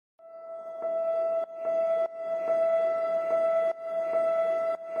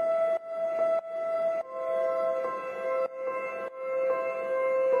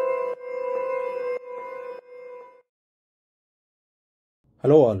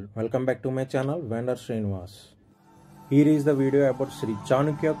Hello all, welcome back to my channel Vendor Srinivas. Here is the video about Sri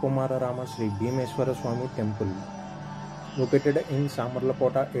Chalukya Kumararama Sri Bhimeswaraswamy temple located in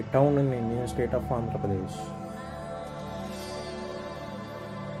Samalkota, a town in Indian state of Andhra Pradesh.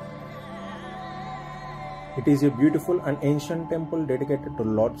 It is a beautiful and ancient temple dedicated to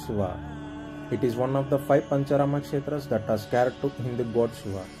Lord Shiva. It is one of the 5 Pancharama Kshetras that are sacred to Hindu god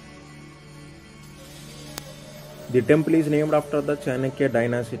Shiva. The temple is named after the Chalukya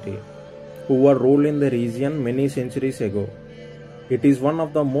dynasty, who were ruled in the region many centuries ago. It is one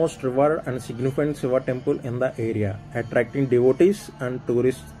of the most revered and significant Shiva temple in the area, attracting devotees and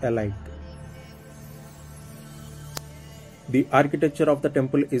tourists alike. The architecture of the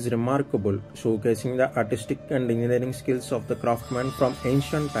temple is remarkable, showcasing the artistic and engineering skills of the craftsmen from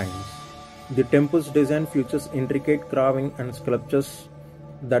ancient times. The temple's design features intricate carving and sculptures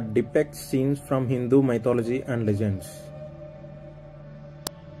that depict scenes from Hindu mythology and legends.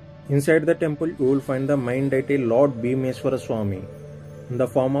 Inside the temple, you will find the main deity Lord Bhimeswaraswamy in the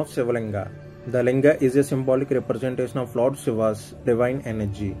form of Shivalinga. The linga is a symbolic representation of Lord Shiva's divine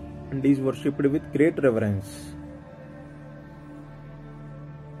energy and is worshipped with great reverence.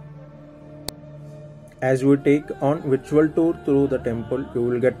 As we take on virtual tour through the temple, you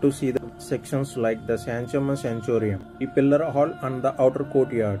will get to see the sections like the Sanctum and Sanctorium, the Pillar Hall and the outer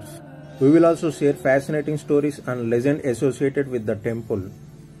courtyards. We will also share fascinating stories and legends associated with the temple,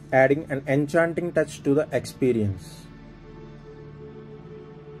 adding an enchanting touch to the experience.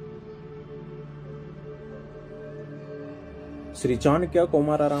 Sri Chalukya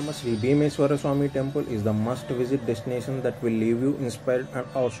Kumararama Sri Bhimeswaraswamy temple is the must-visit destination that will leave you inspired and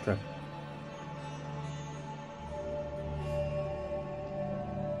awestruck.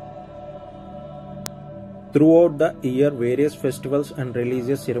 Throughout the year, various festivals and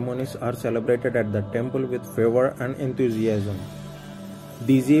religious ceremonies are celebrated at the temple with fervor and enthusiasm.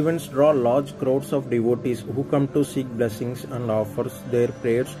 These events draw large crowds of devotees who come to seek blessings and offers their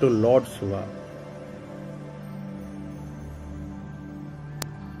prayers to Lord Shiva.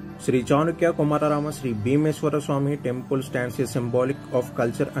 Sri Chalukya Kumararama Sri Bhimeswaraswamy temple stands a symbolic of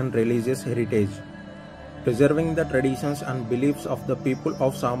culture and religious heritage, preserving the traditions and beliefs of the people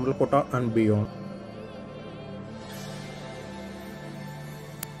of Samalkota and beyond.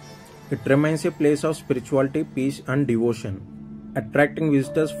 It remains a place of spirituality, peace and devotion, attracting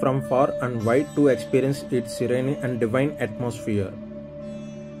visitors from far and wide to experience its serene and divine atmosphere.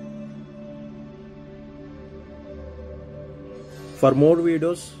 For more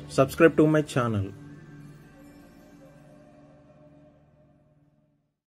videos, subscribe to my channel.